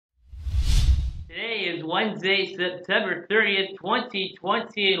is Wednesday, September 30th,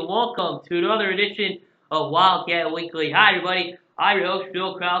 2020, and welcome to another edition of Wildcat Weekly. Hi, everybody. I'm your host,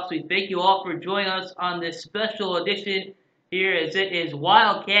 Joe Kraus. We thank you all for joining us on this special edition here as it is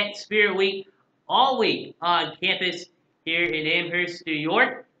Wildcat Spirit Week all week on campus here in Amherst, New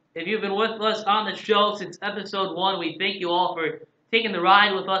York. If you've been with us on the show since episode 1, we thank you all for taking the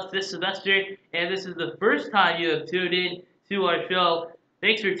ride with us this semester. And this is the first time you have tuned in to our show.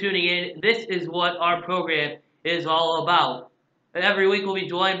 Thanks for tuning in. This is what our program is all about. Every week we'll be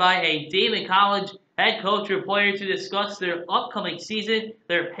joined by a Daemen College head coach or player to discuss their upcoming season,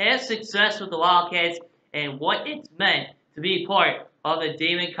 their past success with the Wildcats, and what it's meant to be part of the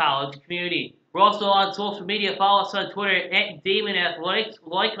Daemen College community. We're also on social media. Follow us on Twitter at Daemen Athletics.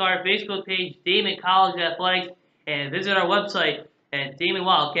 Like our Facebook page, Daemen College Athletics, and visit our website at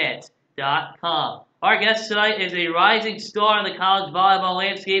DaemenWildcats.com. Our guest tonight is a rising star in the college volleyball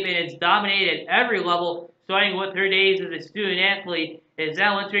landscape and has dominated at every level, starting with her days as a student athlete, and is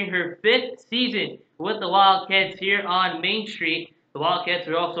now entering her 5th season with the Wildcats here on Main Street. The Wildcats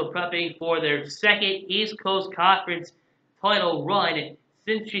are also prepping for their 2nd East Coast Conference title run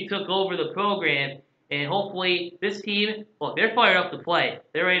since she took over the program. And hopefully this team, well, they're fired up to play.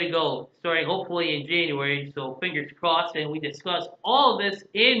 They're ready to go, starting hopefully in January. So fingers crossed. And we discuss all of this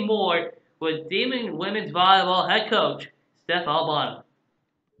and more with Daemen women's volleyball head coach, Steph Albano.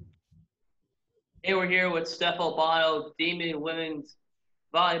 Hey, we're here with Steph Albano, Daemen women's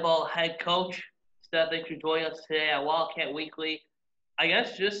volleyball head coach. Steph, thanks for joining us today at Wildcat Weekly. I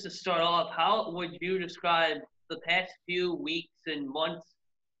guess just to start off, how would you describe the past few weeks and months?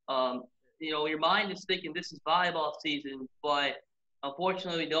 Your mind is thinking this is volleyball season, but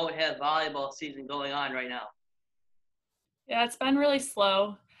unfortunately we don't have volleyball season going on right now. Yeah, it's been really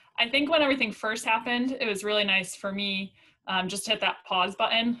slow. I think when everything first happened, it was really nice for me just to hit that pause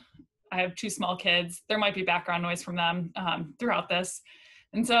button. I have 2 small kids. There might be background noise from them throughout this.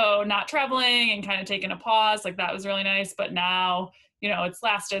 And so not traveling and kind of taking a pause, like that was really nice. But now, it's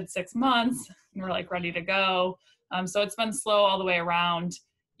lasted 6 months and we're like ready to go. So it's been slow all the way around,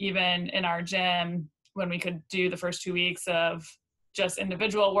 even in our gym when we could do the first 2 weeks of just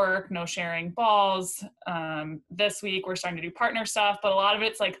individual work, no sharing balls. This week we're starting to do partner stuff, but a lot of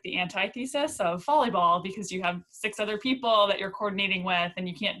it's like the antithesis of volleyball because you have 6 other people that you're coordinating with and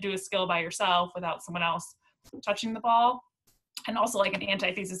you can't do a skill by yourself without someone else touching the ball. And also like an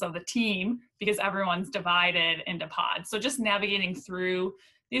antithesis of the team because everyone's divided into pods. So just navigating through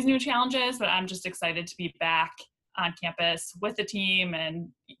these new challenges, but I'm just excited to be back on campus with the team and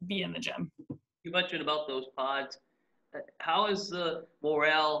be in the gym. You mentioned about those pods. How has the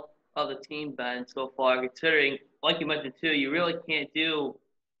morale of the team been so far, considering, like you mentioned too, you really can't do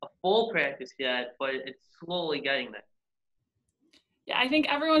a full practice yet, but it's slowly getting there? Yeah, I think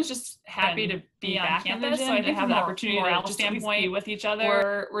everyone's just happy to be on campus, so I think have the opportunity to just be with each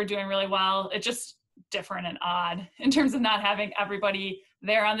other. We're doing really well. It's just different and odd in terms of not having everybody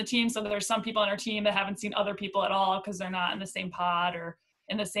there on the team. So there's some people on our team that haven't seen other people at all because they're not in the same pod or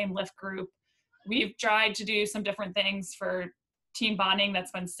in the same lift group. We've tried to do some different things for team bonding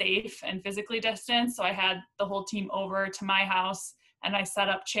that's been safe and physically distanced. So I had the whole team over to my house and I set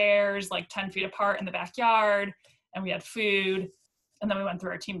up chairs like 10 feet apart in the backyard and we had food. And then we went through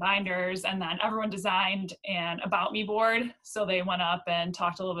our team binders and then everyone designed an about me board. So they went up and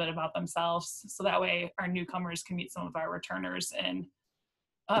talked a little bit about themselves. So that way our newcomers can meet some of our returners in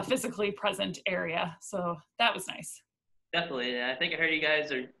a physically present area. So that was nice. Definitely. And I think I heard you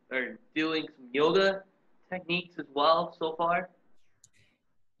guys are doing some yoga techniques as well so far.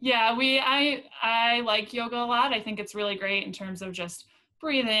 Yeah, I like yoga a lot. I think it's really great in terms of just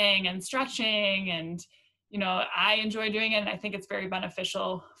breathing and stretching and I enjoy doing it, and I think it's very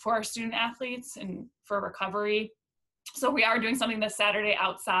beneficial for our student athletes and for recovery. So we are doing something this Saturday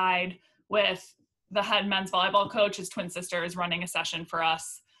outside with the head men's volleyball coach. His twin sister is running a session for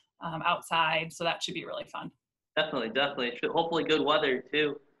us outside, so that should be really fun. Definitely. Hopefully good weather,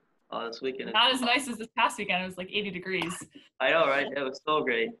 too, this weekend. Not as nice as this past weekend. It was like 80 degrees. I know, right? It was so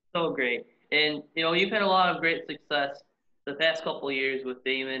great. And, you've had a lot of great success the past couple of years with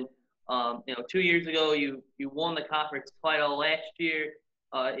Daemen. 2 years ago, you won the conference title. Last year,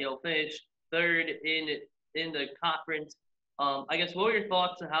 finished 3rd in the conference. I guess what were your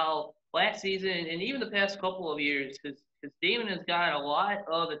thoughts on how last season and even the past couple of years, because Daemen has gotten a lot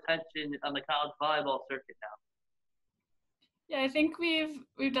of attention on the college volleyball circuit now? Yeah, I think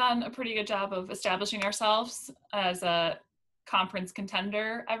we've done a pretty good job of establishing ourselves as a conference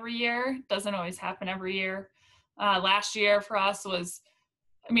contender every year. Doesn't always happen every year. Last year for us was,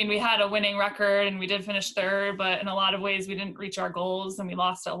 we had a winning record and we did finish 3rd, but in a lot of ways we didn't reach our goals and we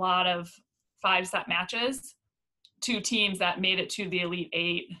lost a lot of 5-set matches, 2 teams that made it to the Elite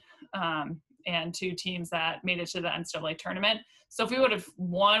Eight, and 2 teams that made it to the NCAA tournament. So if we would have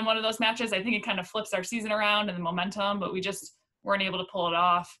won one of those matches, I think it kind of flips our season around and the momentum, but we just weren't able to pull it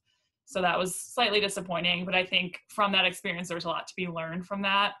off. So that was slightly disappointing, but I think from that experience, there's a lot to be learned from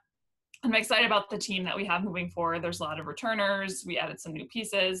that. I'm excited about the team that we have moving forward. There's a lot of returners. We added some new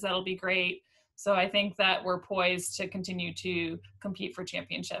pieces. That'll be great. So I think that we're poised to continue to compete for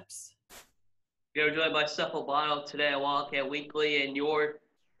championships. You're joined by Stephanie Albano today at Wildcat Weekly, and your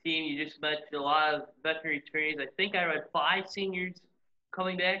team, you just mentioned a lot of veteran returnees. I think I read 5 seniors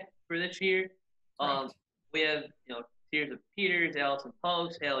coming back for this year. We have, Tears of Peters, Allison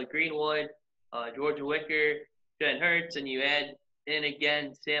Post, Haley Greenwood, Georgia Wicker, Jen Hertz, and you add in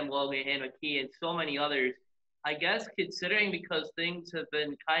again Sam Logan, Hannah McKee, and so many others. I guess considering because things have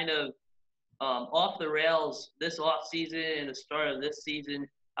been kind of off the rails this off season and the start of this season,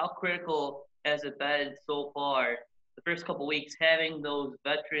 how critical has it been so far, the first couple weeks, having those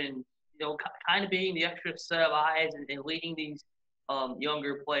veterans, kind of being the extra set of eyes and leading these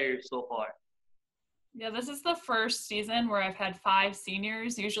younger players so far? Yeah, this is the first season where I've had 5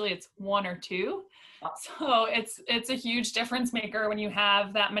 seniors. Usually it's 1 or 2. So it's a huge difference maker when you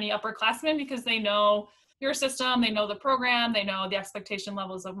have that many upperclassmen, because they know your system, they know the program, they know the expectation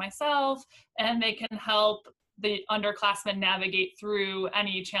levels of myself, and they can help the underclassmen navigate through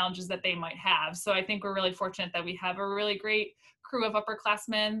any challenges that they might have. So I think we're really fortunate that we have a really great crew of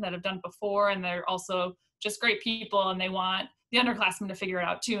upperclassmen that have done it before, and they're also just great people, and they want the underclassmen to figure it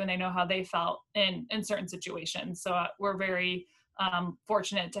out too, and they know how they felt in certain situations. So we're very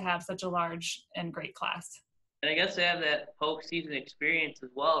fortunate to have such a large and great class. And I guess they have that postseason experience as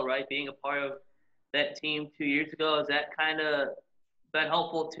well, right? Being a part of that team 2 years ago, has that kind of been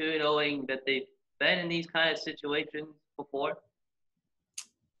helpful too, knowing that they've been in these kind of situations before?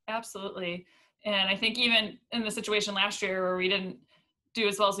 Absolutely. And I think even in the situation last year where we didn't do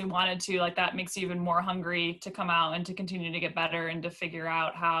as well as we wanted to, like, that makes you even more hungry to come out and to continue to get better and to figure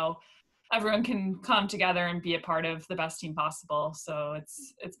out how everyone can come together and be a part of the best team possible. So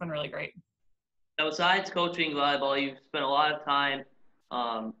it's been really great. Now, besides coaching volleyball, you've spent a lot of time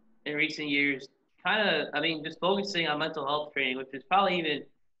in recent years just focusing on mental health training, which is probably even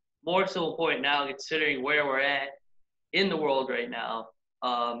more so important now considering where we're at in the world right now.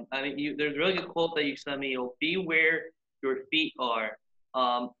 There's a really good quote that you sent me, be where your feet are.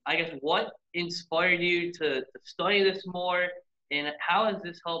 I guess what inspired you to study this more, and how has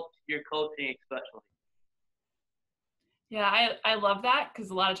this helped your coaching especially? Yeah, I love that, because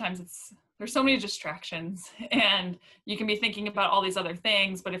a lot of times there's so many distractions, and you can be thinking about all these other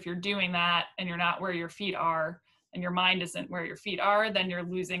things, but if you're doing that and you're not where your feet are and your mind isn't where your feet are, then you're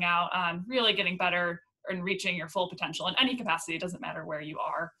losing out on really getting better and reaching your full potential in any capacity. It doesn't matter where you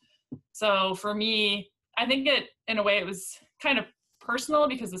are. So for me, I think in a way it was kind of personal,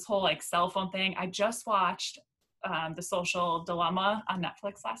 because this whole cell phone thing, I just watched The Social Dilemma on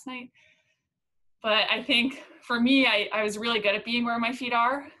Netflix last night. But I think for me, I was really good at being where my feet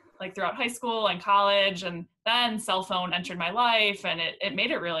are, throughout high school and college, and then cell phone entered my life, and it made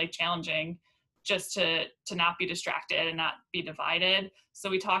it really challenging just to not be distracted and not be divided. So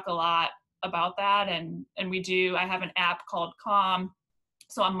we talk a lot about that, and I have an app called Calm.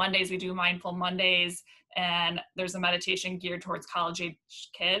 So on Mondays we do Mindful Mondays, and there's a meditation geared towards college-age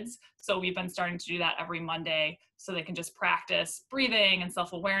kids. So we've been starting to do that every Monday, so they can just practice breathing and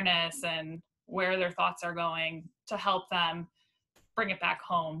self-awareness and where their thoughts are going to help them bring it back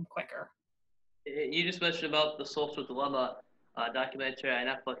home quicker. You just mentioned about The Social Dilemma documentary on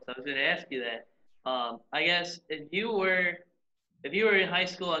Netflix. I was going to ask you that. I guess if you were in high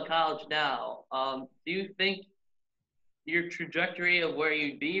school and college now, do you think your trajectory of where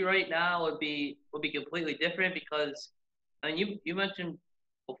you'd be right now would be completely different? Because you mentioned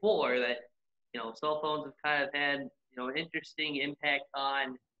before that cell phones have kind of had an interesting impact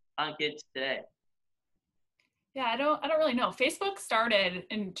on kids today. Yeah, I don't really know. Facebook started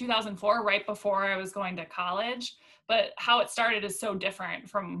in 2004, right before I was going to college, but how it started is so different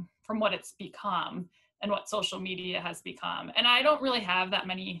from what it's become and what social media has become. And I don't really have that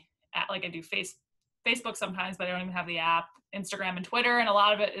many, I do Facebook sometimes, but I don't even have the app, Instagram and Twitter, and a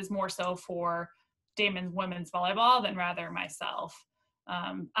lot of it is more so for Daemen's women's volleyball than rather myself.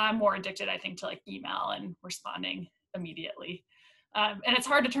 I'm more addicted, I think, to email and responding immediately. And it's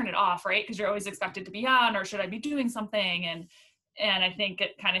hard to turn it off, right? Because you're always expected to be on, or should I be doing something? And I think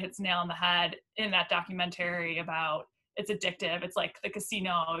it kind of hits nail on the head in that documentary about it's addictive. It's like the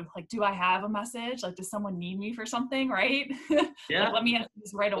casino. Do I have a message? Does someone need me for something, right? Yeah. Let me answer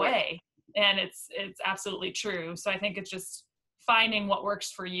this right away. And it's absolutely true. So I think it's just finding what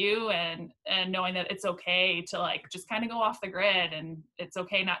works for you and knowing that it's okay to like just kind of go off the grid, and it's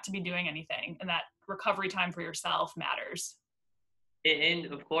okay not to be doing anything, and that recovery time for yourself matters. And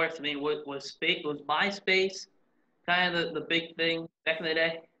of course, I mean, was MySpace kind of the big thing back in the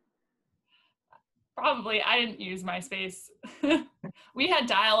day? Probably. I didn't use MySpace. We had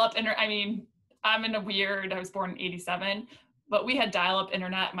dial-up I mean, I was born in 87, but we had dial-up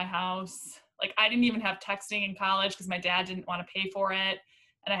internet at my house. Like, I didn't even have texting in college because my dad didn't want to pay for it.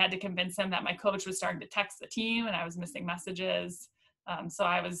 And I had to convince him that my coach was starting to text the team and I was missing messages. So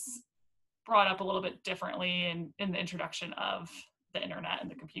I was brought up a little bit differently in the introduction of the internet and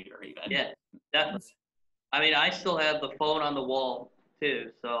the computer even. Yeah, definitely. I mean, I still have the phone on the wall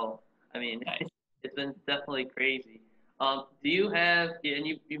too. So, I mean, nice. It's been definitely crazy. Do you have, and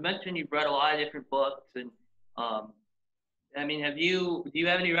you mentioned you've read a lot of different books, and I mean, do you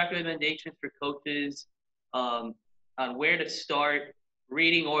have any recommendations for coaches on where to start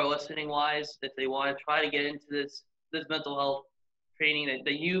reading or listening wise if they want to try to get into this mental health training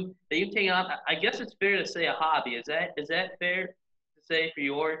that you've taken on? I guess it's fair to say a hobby. Is that fair to say for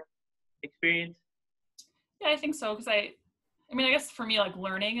your experience? Yeah, I think so, because I mean, I guess for me, like,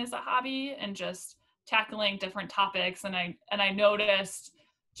 learning is a hobby and just tackling different topics. And I noticed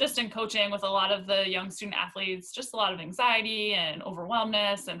just in coaching with a lot of the young student athletes, just a lot of anxiety and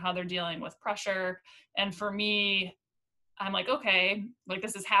overwhelmness and how they're dealing with pressure. And for me, I'm like, okay, like,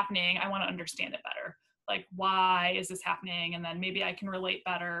 this is happening. I want to understand it better. Like, why is this happening? And then maybe I can relate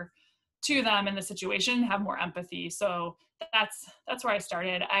better to them in the situation, have more empathy. So that's where I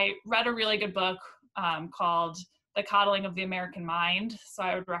started. I read a really good book called The Coddling of the American Mind. So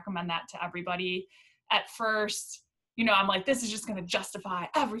I would recommend that to everybody. At first, you know, I'm like, this is just going to justify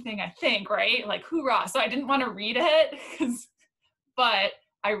everything I think, right? Like, hoorah. So I didn't want to read it, but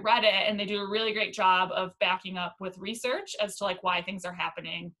I read it, and they do a really great job of backing up with research as to like why things are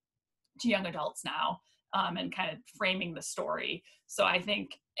happening to young adults now, and kind of framing the story. So I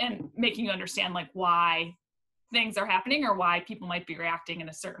think, and making you understand like why things are happening or why people might be reacting in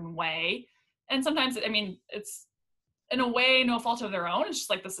a certain way. And sometimes, I mean, it's in a way no fault of their own. It's just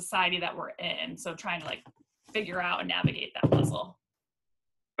like the society that we're in. So trying to like figure out and navigate that puzzle.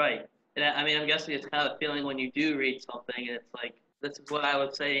 Right. And I mean, I'm guessing it's kind of a feeling when you do read something and it's like, this is what I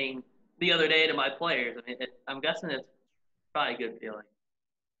was saying the other day to my players. I mean, I'm guessing it's probably a good feeling.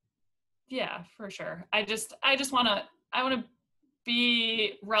 Yeah, for sure. I want to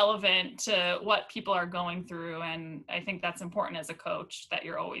be relevant to what people are going through. And I think that's important as a coach, that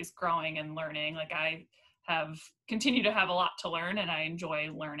you're always growing and learning. Like, I have continued to have a lot to learn, and I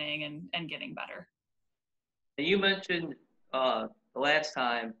enjoy learning and getting better. You mentioned the last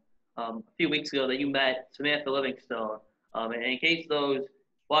time, a few weeks ago, that you met Samantha Livingstone. And in case those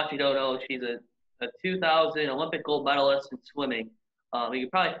watching don't know, she's a 2000 Olympic gold medalist in swimming. You can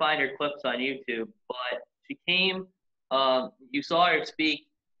probably find her clips on YouTube, but she came, you saw her speak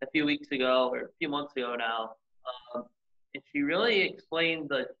a few weeks ago, or a few months ago now, and she really explained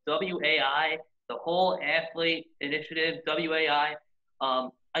the WAI, the whole athlete initiative, WAI.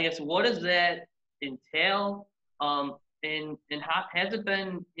 I guess, what does that entail? And how, has it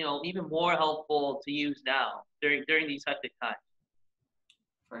been, even more helpful to use now during these hectic times?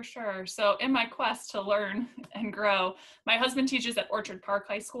 For sure. So in my quest to learn and grow, my husband teaches at Orchard Park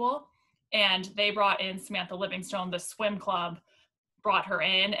High School, and they brought in Samantha Livingstone. The swim club brought her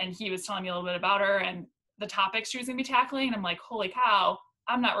in, and he was telling me a little bit about her and the topics she was going to be tackling. And I'm like, holy cow,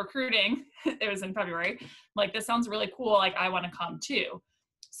 I'm not recruiting. It was in February. I'm like, this sounds really cool. Like, I want to come too.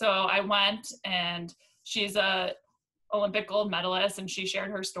 So I went, and she's a Olympic gold medalist, and she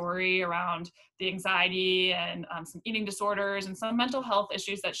shared her story around the anxiety and some eating disorders and some mental health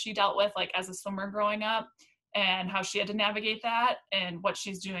issues that she dealt with, like, as a swimmer growing up, and how she had to navigate that, and what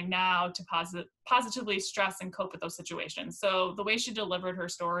she's doing now to positively stress and cope with those situations. So the way she delivered her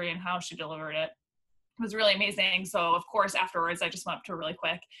story and how she delivered it was really amazing. So of course, afterwards, I just went up to her really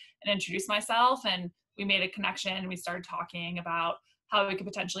quick and introduced myself, and we made a connection. We started talking about how we could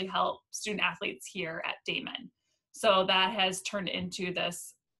potentially help student athletes here at Daemen. So that has turned into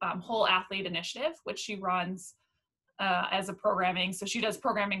this whole athlete initiative, which she runs as a programming. So she does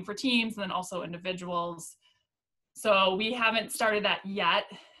programming for teams and then also individuals. So we haven't started that yet.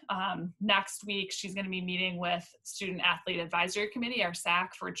 Next week, she's going to be meeting with Student Athlete Advisory Committee, our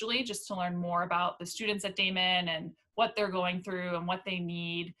SAC, virtually, just to learn more about the students at Daemen and what they're going through and what they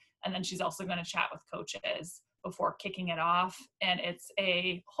need. And then she's also going to chat with coaches before kicking it off. And it's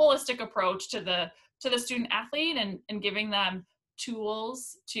a holistic approach to the student athlete and giving them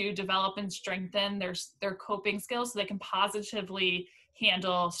tools to develop and strengthen their coping skills so they can positively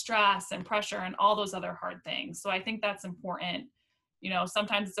handle stress and pressure and all those other hard things. So I think that's important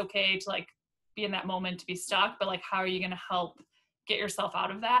sometimes it's okay to like be in that moment, to be stuck, but like, how are you going to help get yourself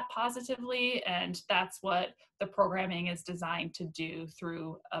out of that positively? And that's what the programming is designed to do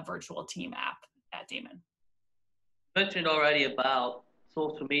through a virtual team app at Daemen. You mentioned already about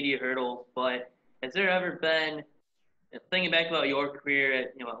social media hurdles, but has there ever been, thinking back about your career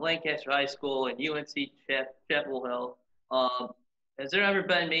at Lancaster High School and UNC Chapel Hill, has there ever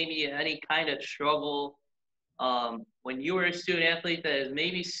been maybe any kind of struggle when you were a student athlete that has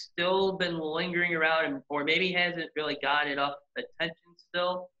maybe still been lingering around, or maybe hasn't really gotten enough attention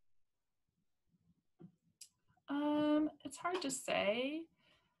still? It's hard to say.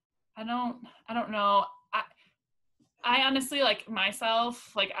 I don't know. I honestly, like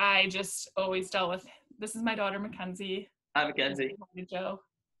myself, like I just always dealt with, this is my daughter, Mackenzie. Hi, Mackenzie. Joe.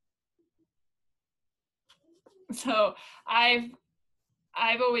 So I've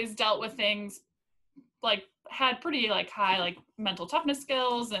always dealt with things, like had pretty like high like mental toughness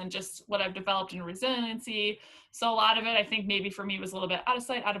skills and just what I've developed in resiliency. So a lot of it, I think maybe for me was a little bit out of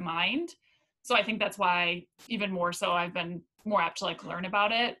sight, out of mind. So I think that's why even more so I've been more apt to like learn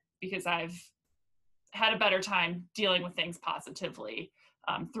about it, because I've had a better time dealing with things positively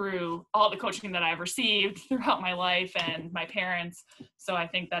through all the coaching that I've received throughout my life and my parents. So I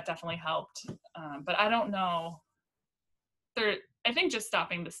think that definitely helped. But I don't know. I think just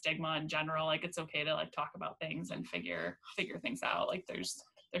stopping the stigma in general, like it's okay to like talk about things and figure things out. Like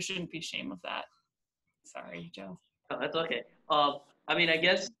there shouldn't be shame of that. Sorry, Joe. No, that's okay. I mean, I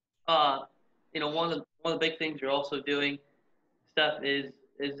guess one of the big things you're also doing, Steph, is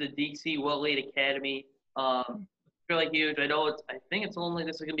the DC World Lead Academy. It's really huge. I think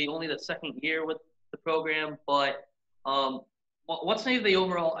this is gonna be only the second year with the program, but what's the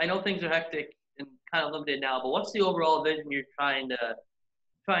overall? I know things are hectic and kind of limited now, but what's the overall vision you're trying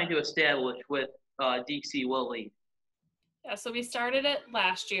to establish with DC World Lead? Yeah, so we started it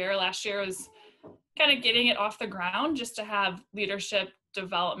last year. Last year was kind of getting it off the ground, just to have leadership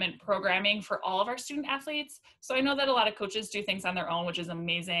development programming for all of our student athletes. So I know that a lot of coaches do things on their own, which is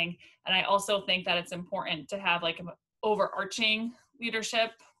amazing. And I also think that it's important to have like an overarching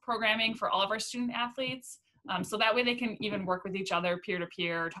leadership programming for all of our student athletes. So that way they can even work with each other peer to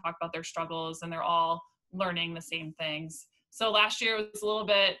peer, talk about their struggles, and they're all learning the same things. So last year was a little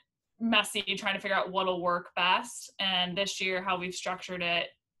bit messy trying to figure out what'll work best. And this year, how we've structured it,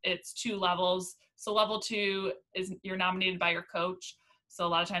 it's 2 levels. So level 2 is you're nominated by your coach. So a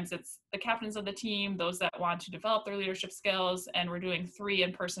lot of times it's the captains of the team, those that want to develop their leadership skills. And we're doing 3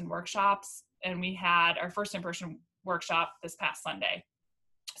 in-person workshops. And we had our first in-person workshop this past Sunday.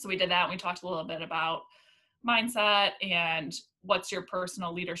 So we did that, and we talked a little bit about mindset and what's your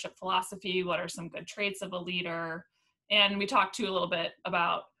personal leadership philosophy, what are some good traits of a leader. And we talked too a little bit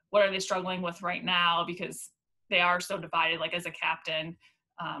about what are they struggling with right now, because they are so divided. Like as a captain,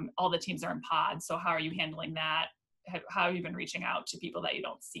 all the teams are in pods. So how are you handling that? How have you been reaching out to people that you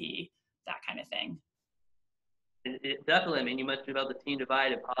don't see? That kind of thing. Definitely. I mean, you mentioned about the team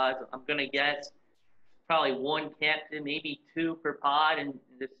divided pods. I'm going to guess probably 1 captain, maybe 2 per pod, and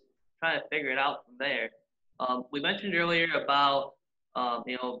just trying to figure it out from there. We mentioned earlier about,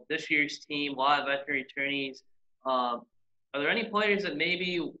 this year's team, a lot of veteran returnees. Are there any players that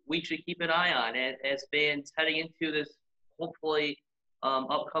maybe we should keep an eye on as fans heading into this hopefully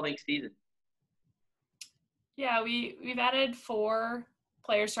upcoming season? Yeah, we've added 4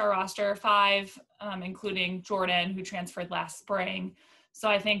 players to our roster, 5, including Jordan, who transferred last spring. So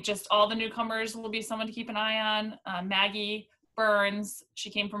I think just all the newcomers will be someone to keep an eye on. Maggie Burns, she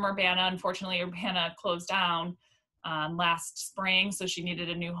came from Urbana. Unfortunately, Urbana closed down last spring, so she needed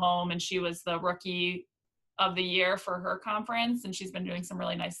a new home, and she was the rookie of the year for her conference, and she's been doing some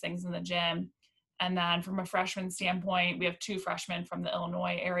really nice things in the gym. And then from a freshman standpoint, we have 2 freshmen from the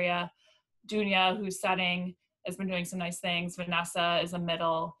Illinois area. Dunya, who's setting, has been doing some nice things. Vanessa is a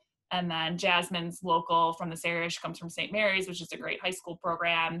middle. And then Jasmine's local from this area. She comes from St. Mary's, which is a great high school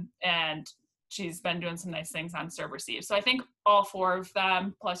program. And she's been doing some nice things on serve receive. So I think all 4 of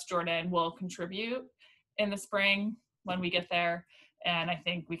them, plus Jordan, will contribute in the spring when we get there. And I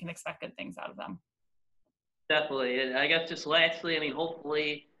think we can expect good things out of them. Definitely. And I guess just lastly, I mean,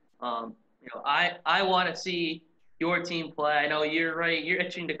 hopefully, I want to see your team play. I know you're right. You're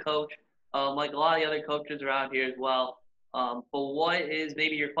itching to coach, like a lot of the other coaches around here as well. But what is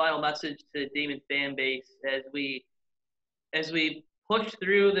maybe your final message to the Daemen fan base as we push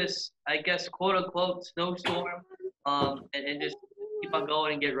through this, I guess, quote unquote snowstorm, and just keep on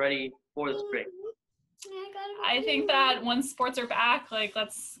going and get ready for the spring? I think that once sports are back, like,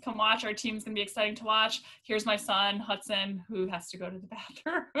 let's come watch. Our team's gonna be exciting to watch. Here's my son Hudson, who has to go to the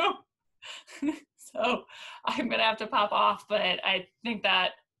bathroom. So I'm going to have to pop off, but I think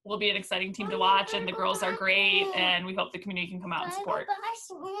that will be an exciting team to watch, and the girls are great, and we hope the community can come out and support.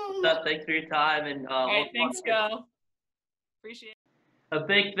 Steph, thanks for your time. And all right, thanks, Joe. Appreciate it. A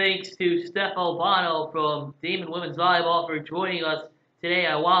big thanks to Stephanie Albano from Daemen Women's Volleyball for joining us today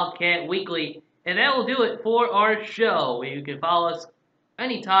on Wildcat Weekly. And that will do it for our show. You can follow us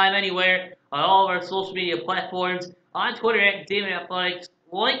anytime, anywhere, on all of our social media platforms, on Twitter at Daemen Athletics,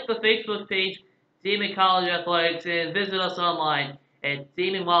 like the Facebook page, Daemen College Athletics, and visit us online at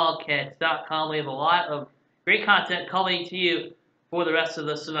DaemenWildcats.com. We have a lot of great content coming to you for the rest of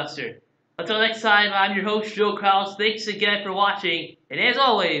the semester. Until next time, I'm your host, Joe Kraus. Thanks again for watching, and as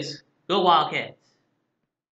always, go Wildcats!